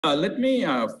Let me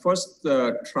first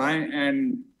try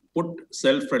and put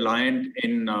self-reliant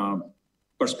in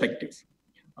perspective.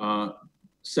 Uh,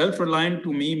 Self-reliant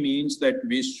to me means that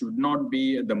we should not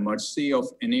be at the mercy of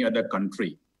any other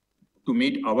country to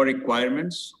meet our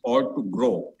requirements or to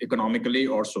grow economically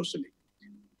or socially.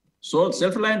 So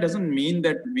self-reliant doesn't mean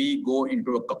that we go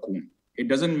into a cocoon. It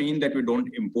doesn't mean that we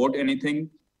don't import anything,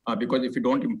 because if we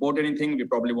don't import anything, we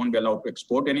probably won't be allowed to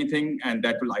export anything, and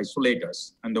that will isolate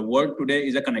us. And the world today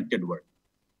is a connected world.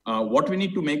 What we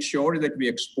need to make sure is that we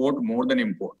export more than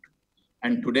import.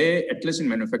 And today, at least in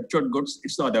manufactured goods,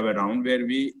 it's the other way around, where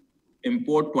we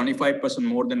import 25%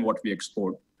 more than what we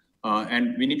export.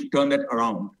 And we need to turn that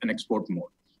around and export more.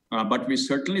 But we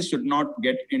certainly should not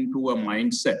get into a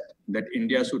mindset that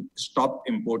India should stop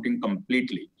importing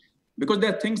completely, because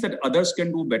there are things that others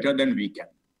can do better than we can.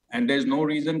 And there's no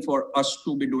reason for us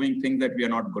to be doing things that we are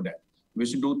not good at. We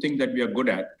should do things that we are good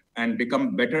at and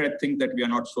become better at things that we are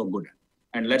not so good at.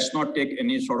 And let's not take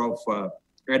any sort of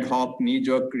ad hoc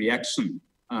knee-jerk reaction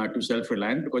to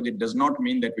self-reliant, because it does not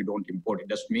mean that we don't import. It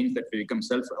just means that we become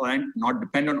self-reliant, not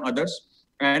depend on others,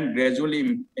 and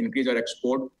gradually increase our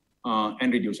export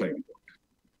and reduce our import.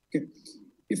 Okay.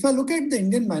 If I look at the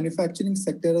Indian manufacturing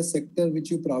sector, a sector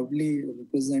which you proudly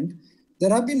represent, there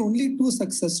have been only two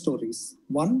success stories.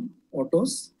 One,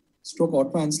 autos, stroke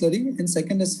auto ancillary, and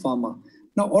second is pharma.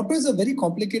 Now, auto is a very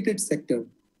complicated sector.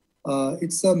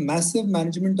 It's a massive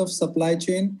management of supply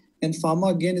chain, and pharma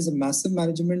again is a massive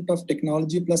management of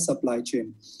technology plus supply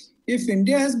chain. If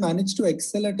India has managed to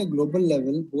excel at a global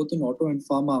level, both in auto and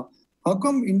pharma, how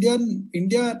come India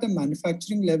at a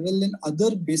manufacturing level in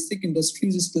other basic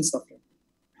industries is still suffering?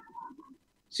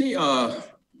 See,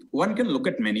 one can look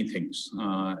at many things,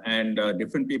 and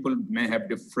different people may have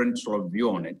different sort of view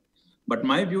on it. But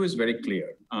my view is very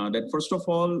clear that first of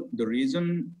all, the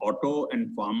reason auto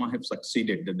and pharma have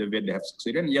succeeded the way they have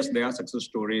succeeded, and yes, there are success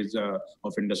stories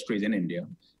of industries in India,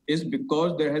 is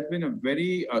because there has been a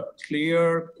very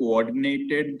clear,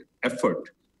 coordinated effort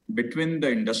between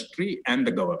the industry and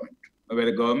the government, where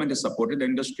the government has supported the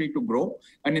industry to grow,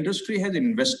 and industry has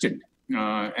invested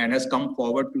and has come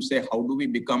forward to say, how do we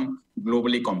become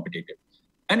globally competitive?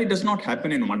 And it does not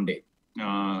happen in one day.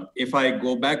 If I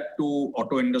go back to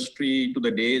auto industry to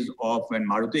the days of when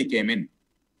Maruti came in,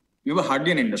 we were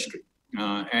hardly an industry.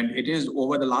 And it is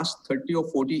over the last 30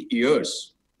 or 40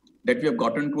 years that we have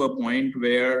gotten to a point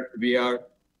where we are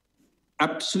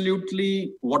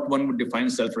absolutely what one would define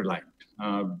self-reliant.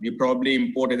 We probably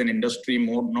import as an industry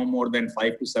no more than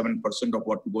 5 to 7% of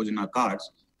what goes in our cars,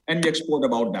 and we export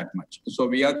about that much. So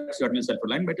we are certainly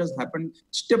self-reliant, but it has happened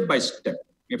step by step.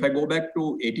 If I go back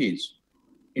to 80s,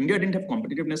 India didn't have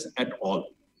competitiveness at all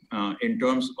in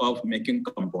terms of making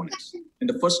components. And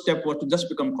the first step was to just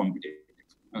become competitive.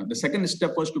 The second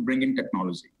step was to bring in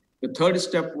technology. The third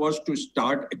step was to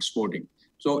start exporting.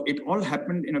 So it all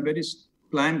happened in a very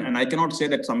planned, and I cannot say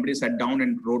that somebody sat down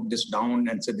and wrote this down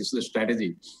and said this is a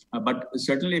strategy. But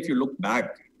certainly if you look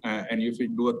back and if you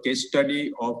do a case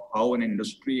study of how an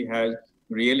industry has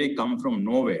really come from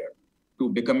nowhere to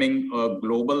becoming a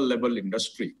global level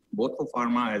industry, both for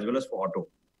pharma as well as for auto,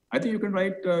 I think you can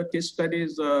write case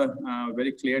studies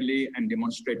very clearly and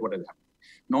demonstrate what has happened.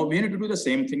 Now, we need to do the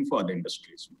same thing for other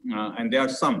industries. And there are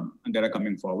some that are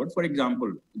coming forward. For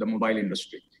example, the mobile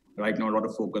industry. Right now, a lot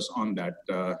of focus on that,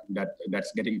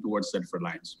 that's getting towards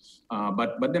self-reliance.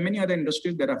 But there are many other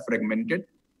industries that are fragmented,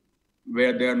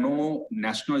 where there are no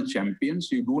national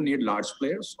champions. You do need large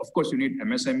players. Of course, you need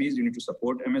MSMEs. You need to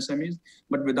support MSMEs.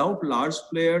 But without large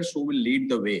players who will lead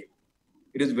the way,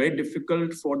 it is very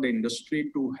difficult for the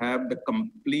industry to have the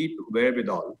complete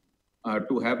wherewithal,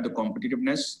 to have the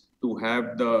competitiveness, to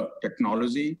have the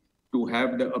technology, to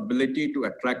have the ability to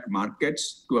attract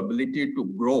markets, to ability to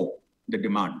grow the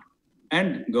demand.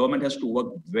 And government has to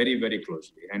work very, very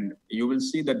closely. And you will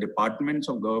see the departments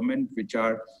of government which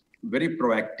are very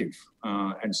proactive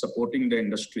and supporting the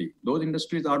industry. Those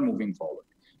industries are moving forward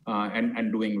and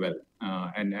doing well.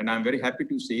 And I'm very happy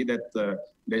to see that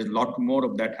there's a lot more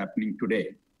of that happening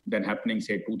today than happening,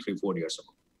 say, 2, 3, 4 years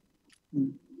ago.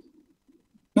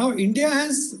 Now, India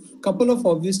has a couple of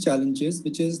obvious challenges,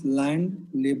 which is land,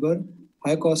 labor,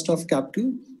 high cost of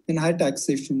capital, and high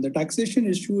taxation. The taxation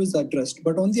issue is addressed,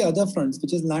 but on the other fronts,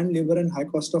 which is land, labor, and high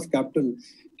cost of capital,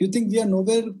 do you think we are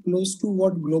nowhere close to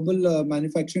what global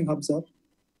manufacturing hubs are?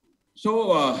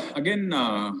 So again,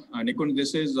 Nikun,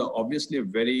 this is obviously a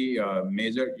very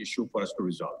major issue for us to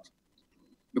resolve,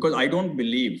 because I don't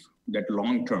believe that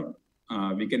long term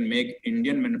we can make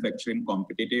Indian manufacturing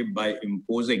competitive by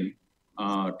imposing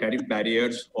tariff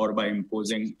barriers or by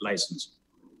imposing license.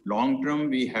 Long term,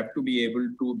 we have to be able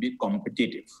to be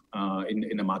competitive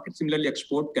in the market. Similarly,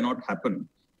 export cannot happen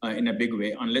in a big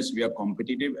way unless we are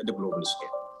competitive at the global scale.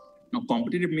 Now,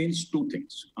 competitive means two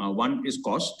things. One is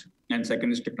cost, and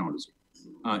second is technology.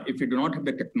 If we do not have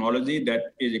the technology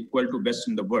that is equal to best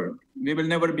in the world, we will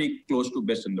never be close to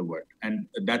best in the world. And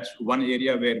that's one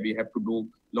area where we have to do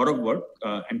a lot of work.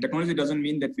 And technology doesn't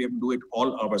mean that we have to do it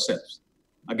all ourselves.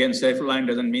 Again, self-reliant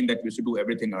doesn't mean that we should do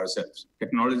everything ourselves.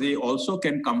 Technology also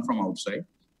can come from outside,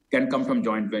 can come from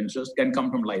joint ventures, can come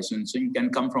from licensing,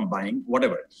 can come from buying,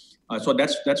 whatever. So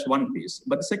that's one piece.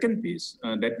 But the second piece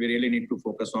that we really need to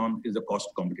focus on is the cost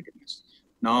competitiveness.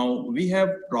 Now, we have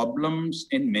problems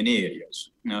in many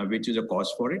areas, which is a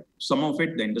cause for it. Some of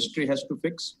it the industry has to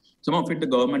fix. Some of it the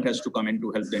government has to come in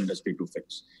to help the industry to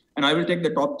fix. And I will take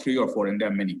the top 3 or 4, and there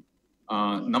are many.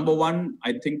 Number one,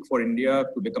 I think for India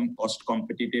to become cost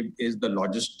competitive is the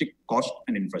logistic cost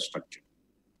and infrastructure,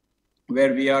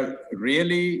 where we are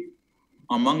really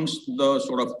amongst the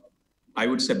sort of, I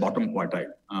would say, bottom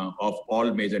quartile of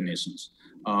all major nations.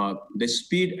 The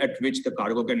speed at which the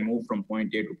cargo can move from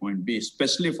point A to point B,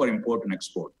 especially for import and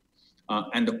export,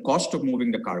 and the cost of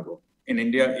moving the cargo in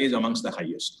India is amongst the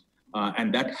highest.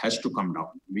 And that has to come down.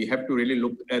 We have to really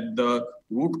look at the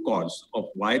root cause of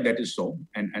why that is so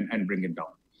and bring it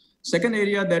down. Second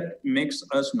area that makes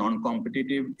us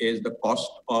non-competitive is the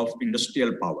cost of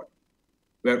industrial power,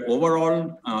 where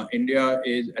overall India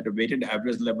is at a weighted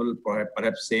average level,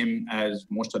 perhaps same as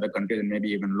most other countries and maybe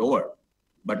even lower.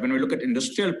 But when we look at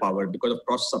industrial power, because of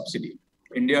cross subsidy,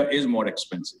 India is more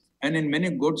expensive. And in many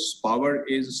goods, power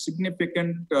is a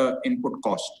significant input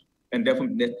cost, and therefore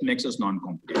that makes us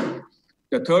non-competitive.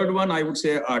 The third one, I would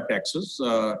say, are taxes.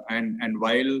 And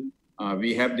while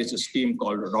we have this scheme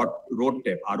called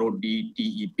RoDTEP,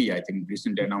 R-O-D-T-E-P, I think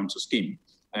recently announced a scheme,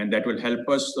 and that will help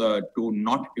us to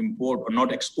not import or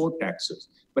not export taxes.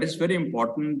 But it's very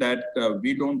important that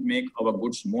we don't make our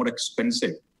goods more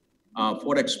expensive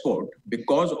for export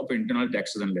because of internal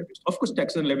taxes and levies. Of course,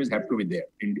 taxes and levies have to be there.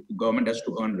 Government has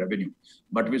to earn revenue,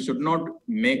 but we should not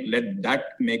let that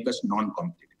make us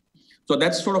non-competitive. So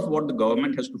that's sort of what the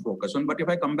government has to focus on. But if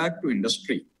I come back to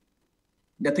industry,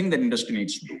 the thing that industry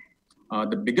needs to do,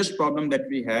 the biggest problem that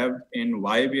we have in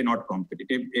why we are not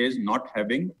competitive is not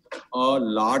having a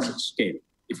large scale.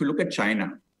 If you look at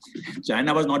China,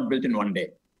 China was not built in one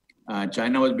day.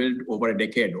 China was built over a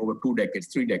decade, over 2 decades,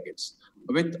 3 decades,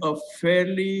 with a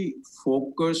fairly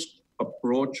focused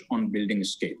approach on building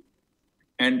scale.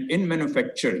 And in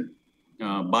manufacturing,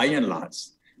 by and large,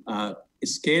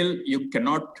 scale you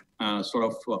cannot sort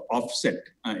of offset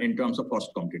in terms of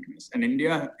cost competitiveness. And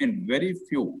India, in very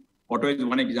few, auto is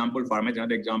one example, pharma is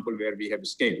another example where we have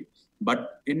scale.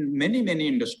 But in many, many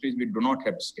industries, we do not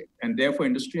have scale. And therefore,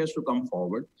 industry has to come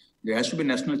forward. There has to be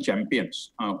national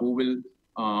champions who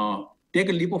will take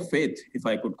a leap of faith, if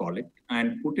I could call it,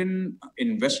 and put in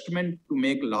investment to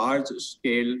make large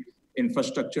scale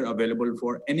infrastructure available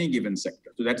for any given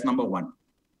sector. So that's number one.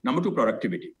 Number two,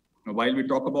 productivity. While we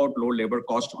talk about low labor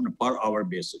cost on a per hour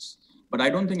basis, but I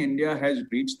don't think India has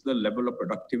reached the level of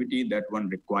productivity that one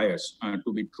requires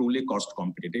to be truly cost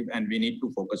competitive. And we need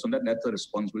to focus on that. That's the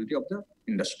responsibility of the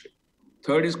industry.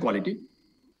 Third is quality.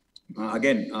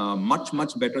 Again, much,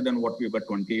 much better than what we were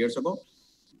 20 years ago.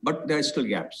 But there are still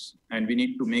gaps. And we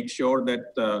need to make sure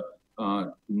that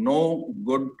no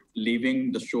good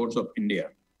leaving the shores of India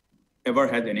ever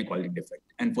has any quality defect.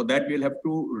 And for that, we'll have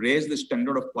to raise the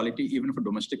standard of quality even for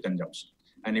domestic consumption.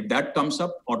 And if that comes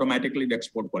up, automatically the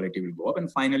export quality will go up.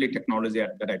 And finally, technology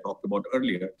that I talked about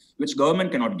earlier, which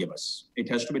government cannot give us. It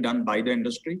has to be done by the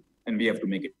industry, and we have to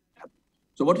make it happen.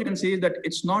 So what you can see is that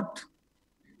it's not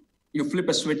you flip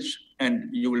a switch and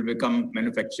you will become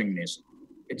manufacturing nation.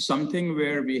 It's something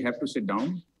where we have to sit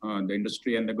down, the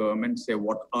industry and the government, say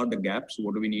what are the gaps,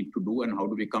 what do we need to do, and how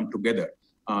do we come together?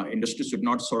 Industry should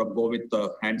not sort of go with the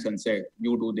hands and say,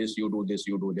 you do this, you do this,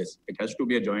 you do this. It has to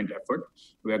be a joint effort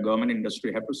where government and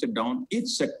industry have to sit down, each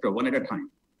sector one at a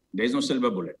time. There is no silver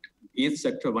bullet. Each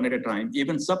sector one at a time,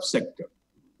 even sub-sector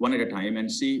one at a time, and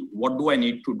see what do I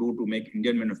need to do to make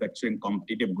Indian manufacturing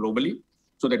competitive globally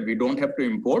so that we don't have to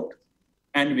import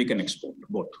and we can export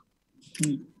both.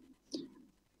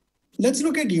 Let's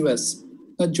look at US.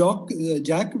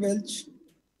 Jack Welch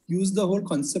used the whole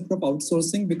concept of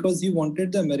outsourcing because he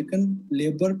wanted the American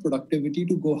labor productivity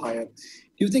to go higher.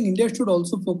 Do you think India should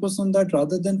also focus on that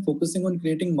rather than focusing on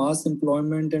creating mass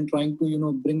employment and trying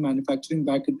to, bring manufacturing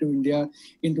back into India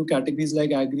into categories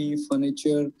like agri,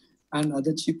 furniture, and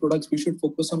other cheap products? We should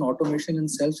focus on automation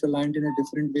and self-reliant in a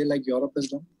different way like Europe has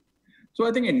done. So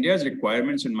I think India's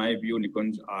requirements, in my view,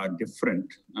 Nikunj, are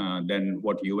different than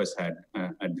what US had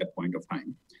at that point of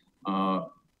time.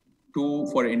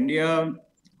 for India,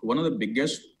 one of the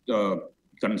biggest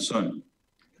concern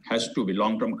has to be,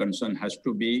 long-term concern has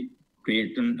to be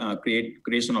creation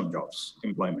of jobs,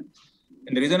 employment.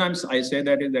 And the reason I say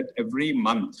that is that every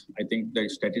month, I think the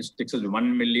statistics is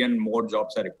 1 million more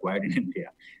jobs are required in India.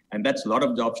 And that's a lot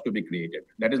of jobs to be created.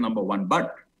 That is number one.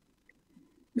 But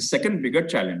the second bigger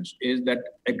challenge is that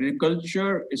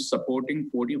agriculture is supporting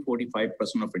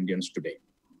 40-45% of Indians today.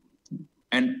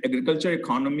 And agriculture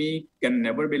economy can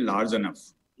never be large enough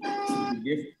to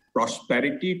give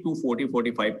prosperity to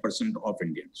 40-45% of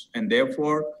Indians. And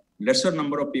therefore, lesser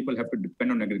number of people have to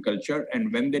depend on agriculture.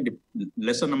 And when they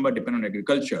lesser number depend on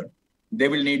agriculture, they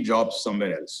will need jobs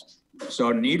somewhere else. So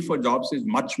our need for jobs is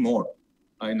much more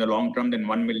in the long term than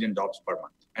 1 million jobs per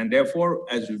month. And therefore,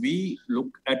 as we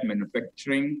look at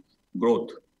manufacturing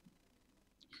growth,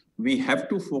 we have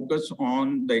to focus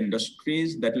on the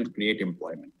industries that will create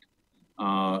employment.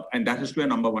 And that has to be a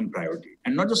number one priority.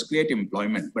 And not just create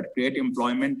employment, but create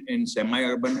employment in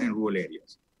semi-urban and rural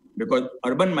areas. Because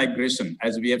urban migration,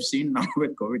 as we have seen now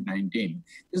with COVID-19,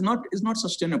 is not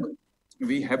sustainable.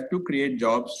 We have to create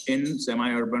jobs in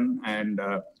semi-urban and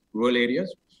rural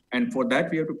areas. And for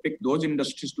that, we have to pick those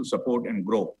industries to support and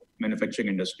grow manufacturing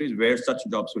industries where such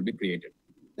jobs will be created.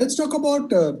 Let's talk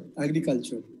about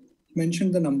agriculture. You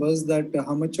mentioned the numbers that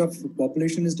how much of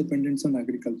population is dependent on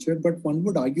agriculture, but one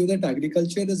would argue that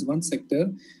agriculture is one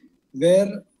sector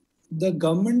where the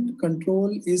government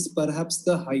control is perhaps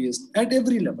the highest at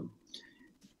every level.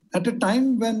 At a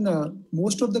time when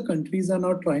most of the countries are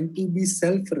now trying to be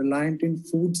self-reliant in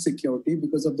food security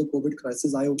because of the COVID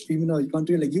crisis, even a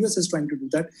country like US is trying to do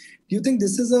that. Do you think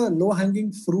this is a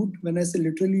low-hanging fruit? When I say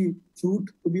literally fruit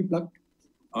to be plucked.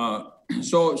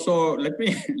 So let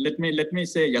me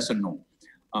say yes and no.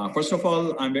 First of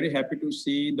all, I'm very happy to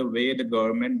see the way the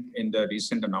government, in the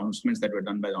recent announcements that were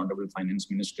done by the Honorable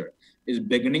Finance Minister, is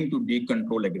beginning to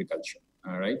decontrol agriculture,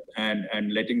 right?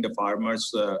 And letting the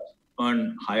farmers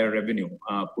earn higher revenue,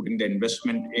 putting the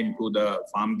investment into the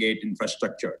farm gate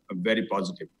infrastructure, very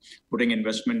positive. Putting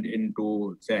investment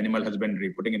into, say, animal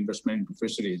husbandry, putting investment into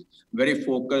fisheries, very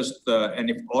focused. And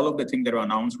if all of the things that are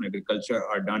announced in agriculture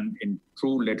are done in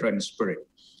true letter and spirit,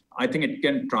 I think it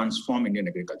can transform Indian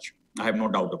agriculture. I have no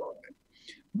doubt about that.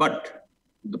 But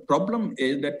the problem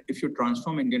is that if you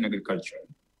transform Indian agriculture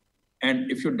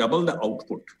and if you double the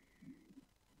output,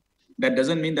 that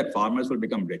doesn't mean that farmers will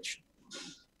become rich.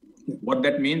 What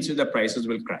that means is the prices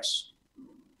will crash.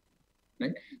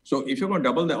 Right? So if you're going to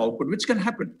double the output, which can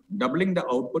happen, doubling the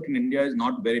output in India is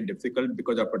not very difficult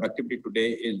because our productivity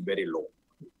today is very low.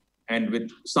 And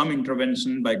with some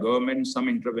intervention by government, some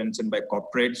intervention by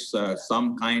corporates,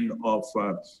 some kind of,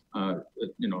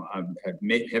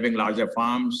 having larger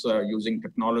farms, using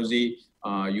technology,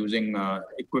 using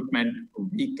equipment,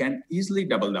 we can easily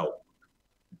double the output.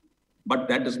 But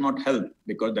that does not help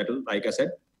because that will, like I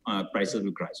said, prices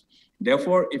will crash.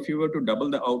 Therefore, if you were to double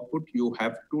the output, you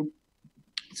have to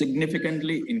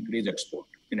significantly increase export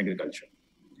in agriculture.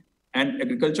 And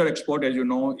agriculture export, as you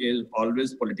know, is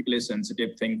always politically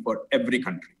sensitive thing for every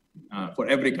country.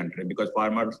 Because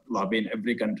farmers lobby in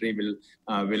every country will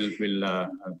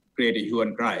create a hue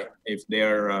and cry if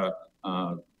their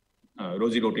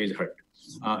rosy roti is hurt.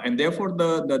 And therefore,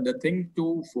 the thing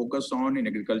to focus on in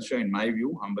agriculture, in my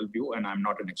view, humble view, and I'm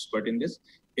not an expert in this,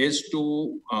 is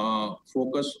to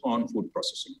focus on food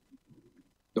processing.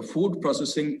 The food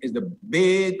processing is the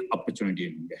big opportunity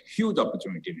in India, huge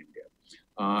opportunity in India.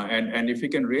 And if we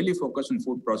can really focus on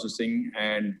food processing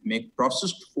and make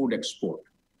processed food export,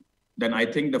 then I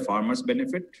think the farmers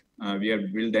benefit.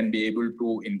 We'll then be able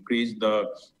to increase the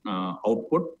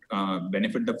output,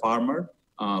 benefit the farmer,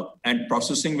 and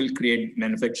processing will create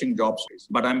manufacturing jobs.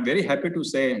 But I'm very happy to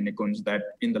say, Nikunj, that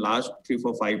in the last 3,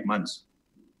 4, 5 months,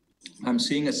 I'm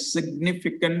seeing a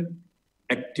significant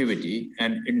activity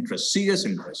and interest, serious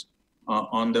interest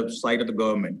on the side of the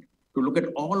government to look at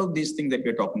all of these things that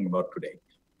we're talking about today.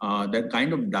 The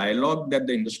kind of dialogue that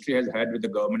the industry has had with the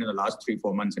government in the last 3,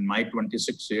 4 months, in my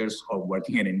 26 years of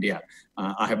working in India,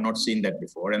 I have not seen that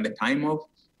before. And the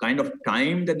kind of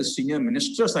time that the senior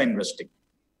ministers are investing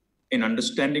in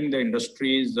understanding the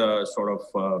industry's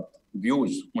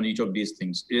views on each of these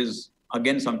things is,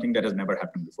 again, something that has never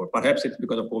happened before. Perhaps it's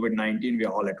because of COVID-19, we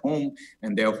are all at home,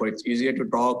 and therefore it's easier to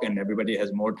talk, and everybody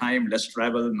has more time, less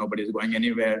travel, nobody's going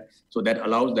anywhere. So that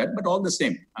allows that. But all the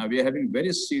same, we are having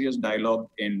very serious dialogue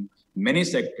in many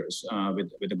sectors with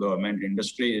the government.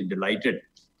 Industry is delighted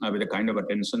with the kind of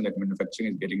attention that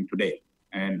manufacturing is getting today.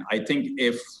 And I think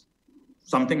if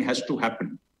something has to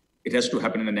happen, it has to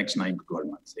happen in the next 9 to 12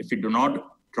 months. If we do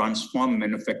not transform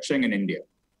manufacturing in India,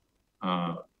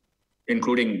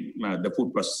 including the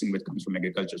food processing which comes from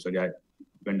agriculture. So I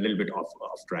went a little bit off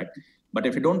track. But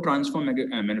if you don't transform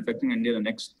manufacturing in India the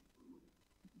next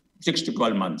 6 to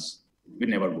 12 months, we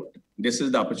never would. This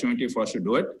is the opportunity for us to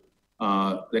do it.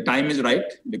 The time is right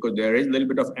because there is a little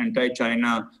bit of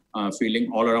anti-China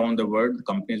feeling all around the world.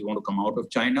 Companies want to come out of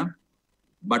China,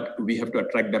 but we have to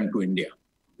attract them to India.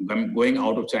 Going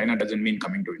out of China doesn't mean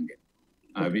coming to India.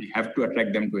 We have to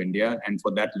attract them to India, and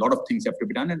for that, a lot of things have to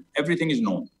be done, and everything is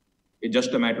known. It's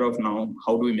just a matter of now,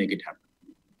 how do we make it happen?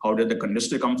 How does the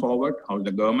industry come forward? How does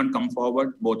the government come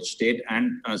forward, both state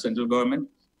and central government,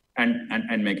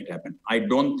 and make it happen? I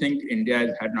don't think India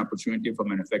has had an opportunity for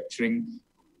manufacturing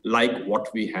like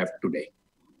what we have today.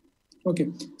 Okay.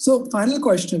 So final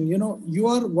question, you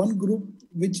are one group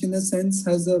which in a sense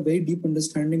has a very deep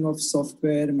understanding of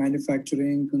software,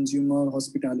 manufacturing, consumer,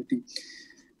 hospitality.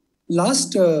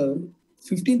 Last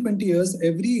 15, 20 years,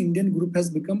 every Indian group has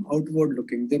become outward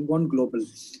looking. They've gone global.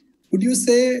 Would you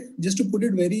say, just to put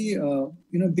it very,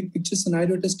 big picture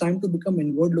scenario, it is time to become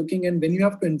inward looking, and when you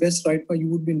have to invest right now, you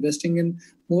would be investing in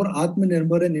more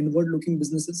Atmanirbhar and inward looking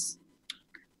businesses?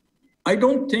 I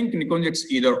don't think, Nikunj,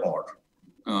 it's either or.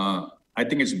 I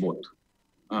think it's both.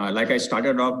 Like I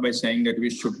started off by saying that we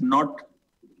should not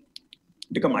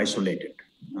become isolated.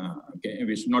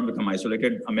 We should not become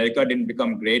isolated. America didn't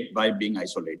become great by being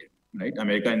isolated, right?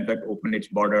 America, in fact, opened its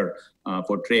border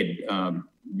for trade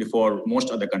before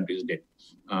most other countries did.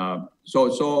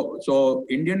 So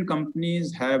Indian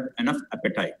companies have enough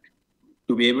appetite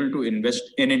to be able to invest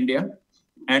in India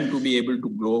and to be able to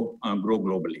grow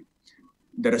globally.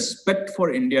 The respect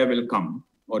for India will come,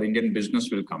 or Indian business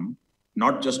will come,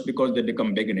 not just because they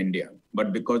become big in India,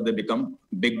 but because they become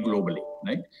big globally,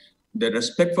 right? The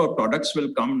respect for products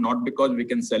will come not because we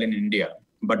can sell in India,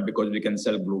 but because we can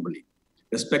sell globally.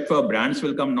 Respect for brands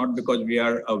will come not because we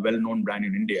are a well-known brand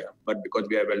in India, but because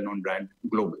we are a well-known brand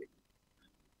globally.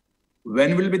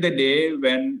 When will be the day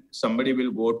when somebody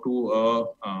will go to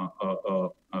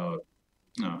a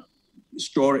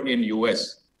store in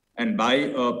US and buy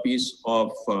a piece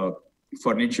of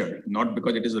furniture, not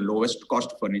because it is the lowest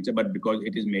cost furniture, but because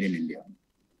it is made in India?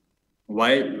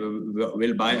 Why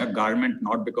will buy a garment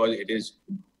not because it is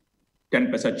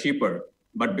 10 paisa cheaper,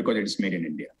 but because it is made in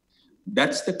India?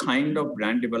 That's the kind of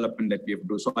brand development that we have to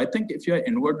do. So I think if you are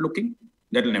inward looking,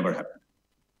 that will never happen.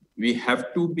 We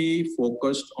have to be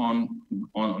focused on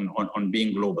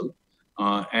being global.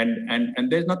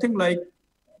 And there's nothing like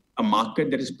a market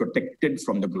that is protected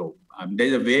from the globe.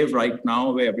 There's a wave right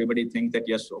now where everybody thinks that,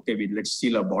 yes, okay, let's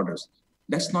seal our borders.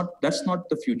 That's not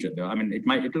the future. I mean,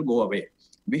 it will go away.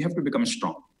 We have to become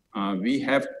strong. We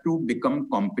have to become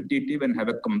competitive and have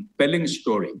a compelling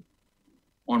story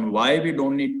on why we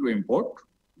don't need to import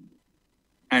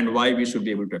and why we should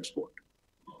be able to export.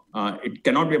 It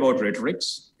cannot be about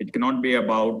rhetorics. It cannot be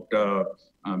about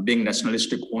being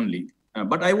nationalistic only.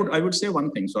 But I would say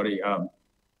one thing,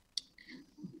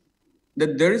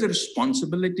 that there is a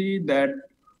responsibility that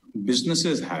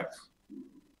businesses have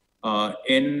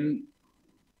in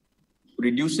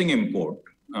reducing import,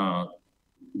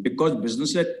 because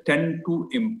businesses tend to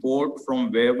import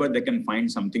from wherever they can find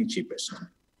something cheapest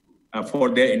for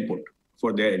their input.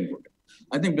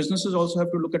 I think businesses also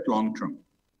have to look at long term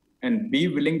and be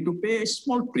willing to pay a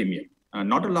small premium,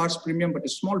 not a large premium, but a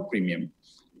small premium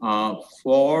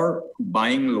for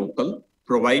buying local,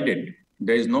 provided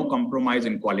there is no compromise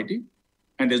in quality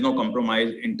and there's no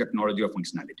compromise in technology or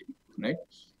functionality, right?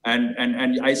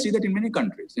 And I see that in many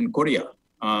countries, in Korea,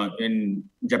 in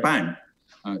Japan,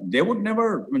 they would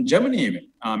never, in Germany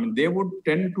even, they would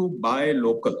tend to buy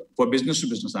local for business to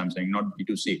business, I'm saying, not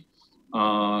B2C,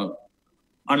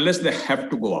 unless they have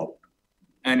to go out.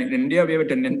 And in India, we have a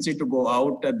tendency to go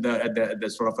out at the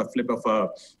sort of a flip of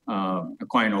a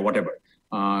coin or whatever.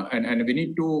 And we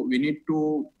need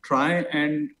to try,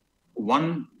 and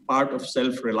one part of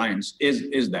self-reliance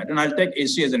is that. And I'll take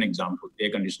AC as an example,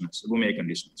 air conditioners, room air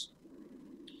conditioners.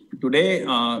 Today,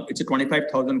 it's a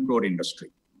 25,000 crore industry.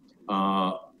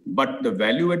 But the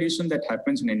value addition that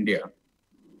happens in India,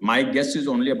 my guess is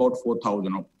only about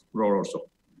 4,000 crore or so.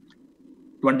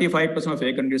 25% of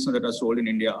air conditioners that are sold in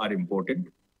India are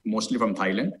imported, mostly from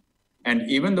Thailand. And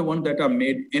even the ones that are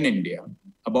made in India,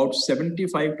 about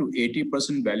 75 to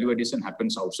 80% value addition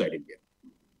happens outside India.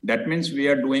 That means we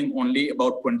are doing only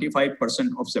about 25%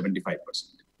 of 75%.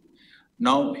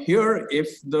 Now here,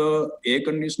 if the air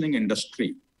conditioning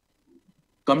industry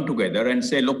come together and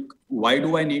say, look, why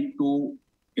do I need to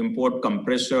import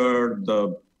compressor,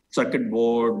 the circuit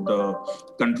board, the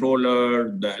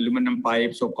controller, the aluminum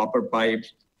pipes or copper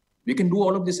pipes? We can do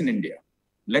all of this in India.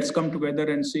 Let's come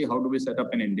together and see how do we set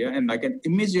up in India. And I can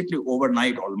immediately,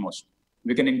 overnight almost,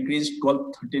 we can increase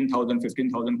 12, 13,000,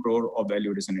 15,000 crore of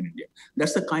value addition in India.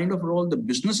 That's the kind of role the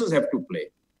businesses have to play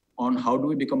on how do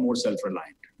we become more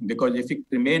self-reliant. Because if we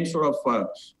remain sort of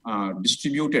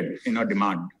distributed in our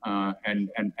demand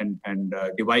and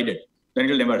divided, then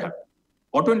it will never happen.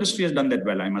 Auto industry has done that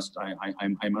well. I must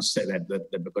say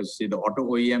that because see the auto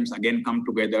OEMs again come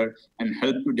together and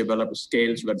help to develop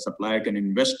scales where supplier can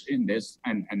invest in this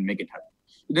and make it happen.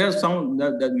 There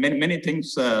are many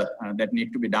things that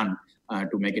need to be done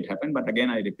to make it happen. But again,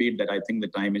 I repeat that I think the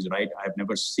time is right. I've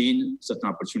never seen such an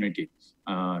opportunity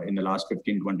in the last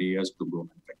 15, 20 years to grow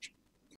manufacturing.